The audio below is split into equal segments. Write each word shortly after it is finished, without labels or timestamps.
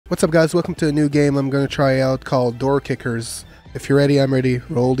What's up, guys? Welcome to a new game I'm going to try out called Door Kickers. If you're ready, I'm ready.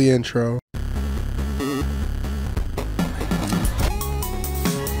 Roll the intro.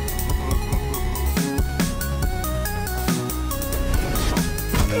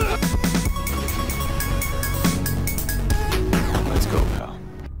 Let's go, pal.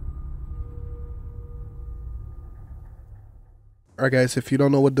 Alright, guys, if you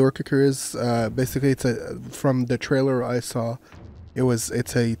don't know what Door Kicker is, basically it's from the trailer I saw.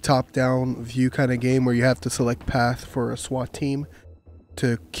 It's a top-down view kind of game where you have to select path for a SWAT team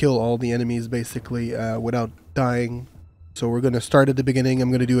to kill all the enemies basically without dying. So we're gonna start at the beginning. I'm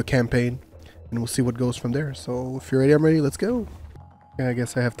gonna do a campaign, and we'll see what goes from there. So if you're ready, I'm ready. Let's go. Yeah, I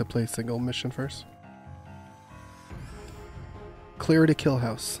guess I have to play single mission first. Clear the kill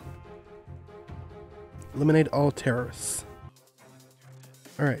house. Eliminate all terrorists.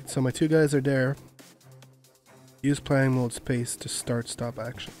 Alright, so my two guys are there. Use planning mode space to start stop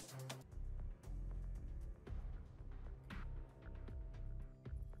action.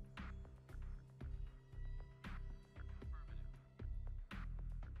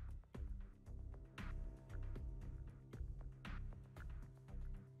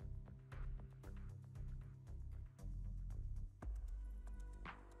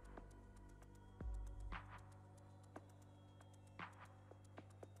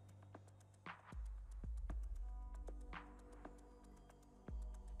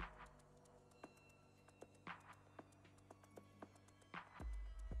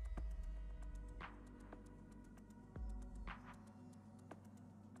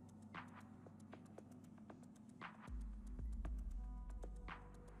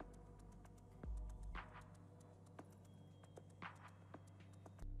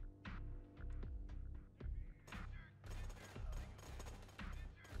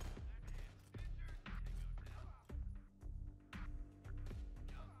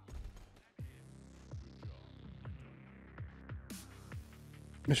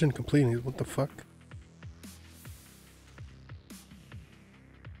 Mission completed. What the fuck?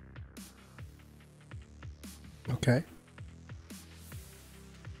 Okay.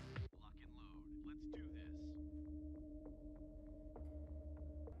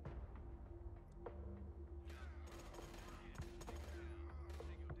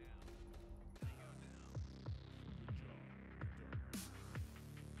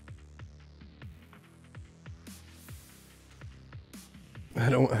 I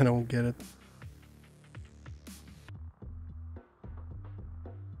don't get it.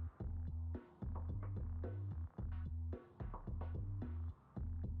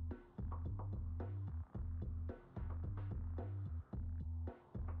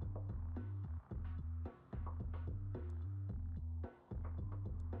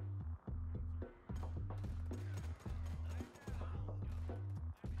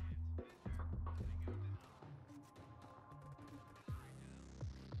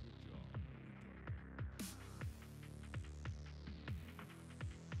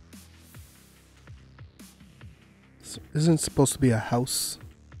 Isn't it supposed to be a house?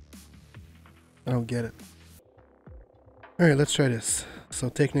 I don't get it. Alright, let's try this. So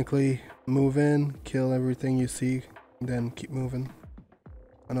technically, move in, kill everything you see, then keep moving. I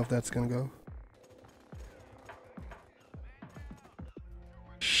don't know if that's gonna go.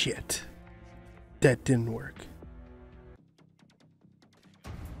 Shit. That didn't work.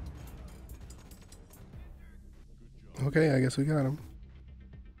 Okay, I guess we got him.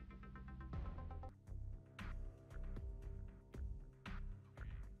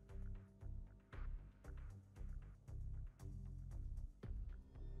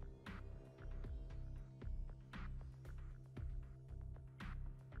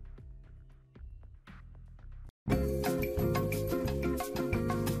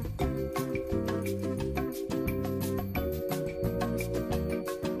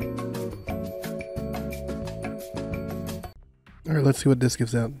 Alright, let's see what this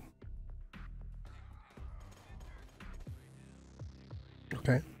gives out.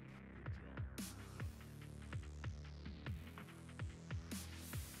 Okay.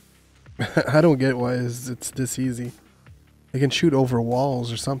 I don't get why it's this easy. They can shoot over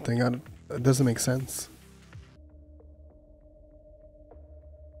walls or something. It doesn't make sense.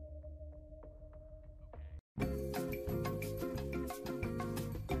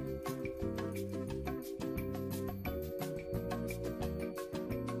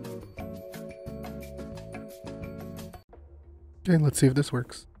 Okay, let's see if this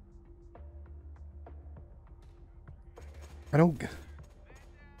works. I don't...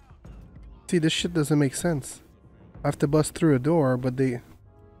 See, this shit doesn't make sense. I have to bust through a door, but they...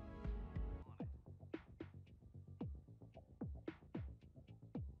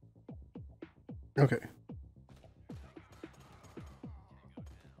 Okay.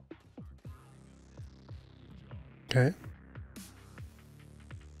 Okay.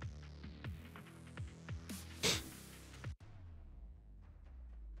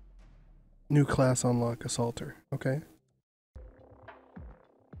 New class unlock, assaulter. Okay.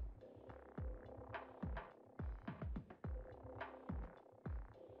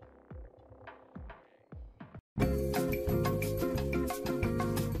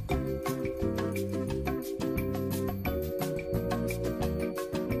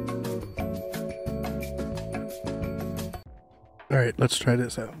 Alright, let's try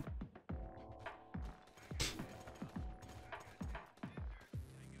this out.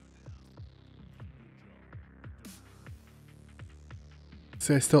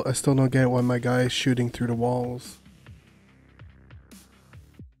 See, I still don't get why my guy is shooting through the walls.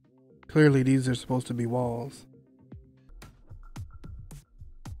 Clearly these are supposed to be walls.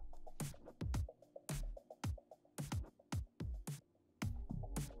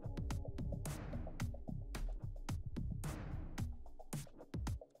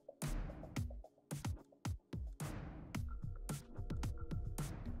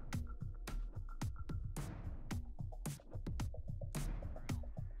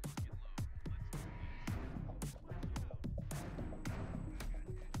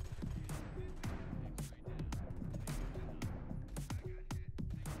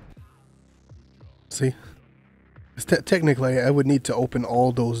 See? Technically, I would need to open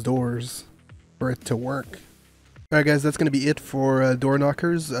all those doors for it to work. Alright guys, that's gonna be it for Door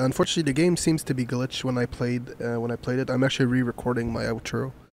Knockers. Unfortunately, the game seems to be glitched when I played it. I'm actually re-recording my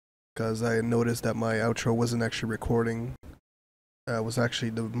outro because I noticed that my outro wasn't actually recording. I was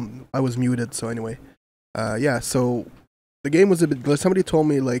muted. So anyway, yeah. So the game was a bit glitched. Somebody told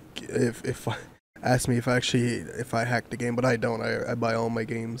me like if asked me if I hacked the game, but I don't. I buy all my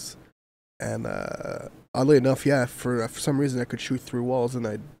games. And oddly enough, yeah, for some reason I could shoot through walls, and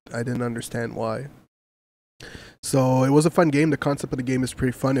I didn't understand why. So it was a fun game. The concept of the game is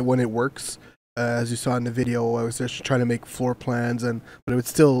pretty fun, and when it works, as you saw in the video, I was just trying to make floor plans, but I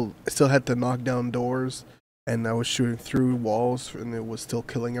still had to knock down doors, and I was shooting through walls, and it was still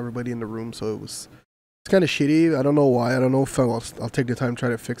killing everybody in the room. So it's kind of shitty. I don't know why. I don't know if I'll take the time to try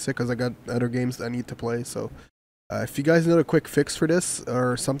to fix it because I got other games that I need to play. So. If you guys know a quick fix for this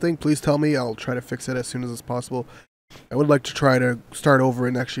or something, please tell me. I'll try to fix it as soon as it's possible. I would like to try to start over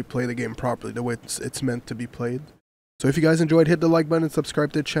and actually play the game properly, the way it's meant to be played. So if you guys enjoyed, hit the like button,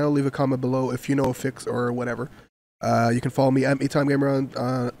 subscribe to the channel, leave a comment below if you know a fix or whatever. You can follow me at MeTimeGamer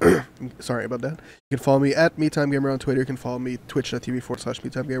on, sorry about that. You can follow me at MeTimeGamer on Twitter. You can follow me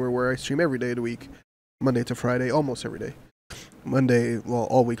twitch.tv/MeTimeGamer, where I stream every day of the week, Monday to Friday, almost every day. Monday, well,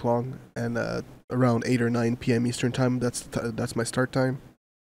 all week long, and around 8 or 9 p.m. Eastern time. That's my start time.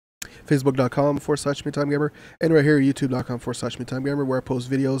 Facebook.com/MeTimeGamer, and right here YouTube.com/MeTimeGamer, where I post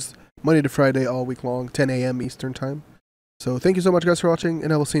videos Monday to Friday all week long, 10 a.m. Eastern time. So thank you so much guys for watching,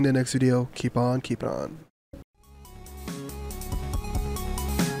 and I will see you in the next video. Keep on keeping on.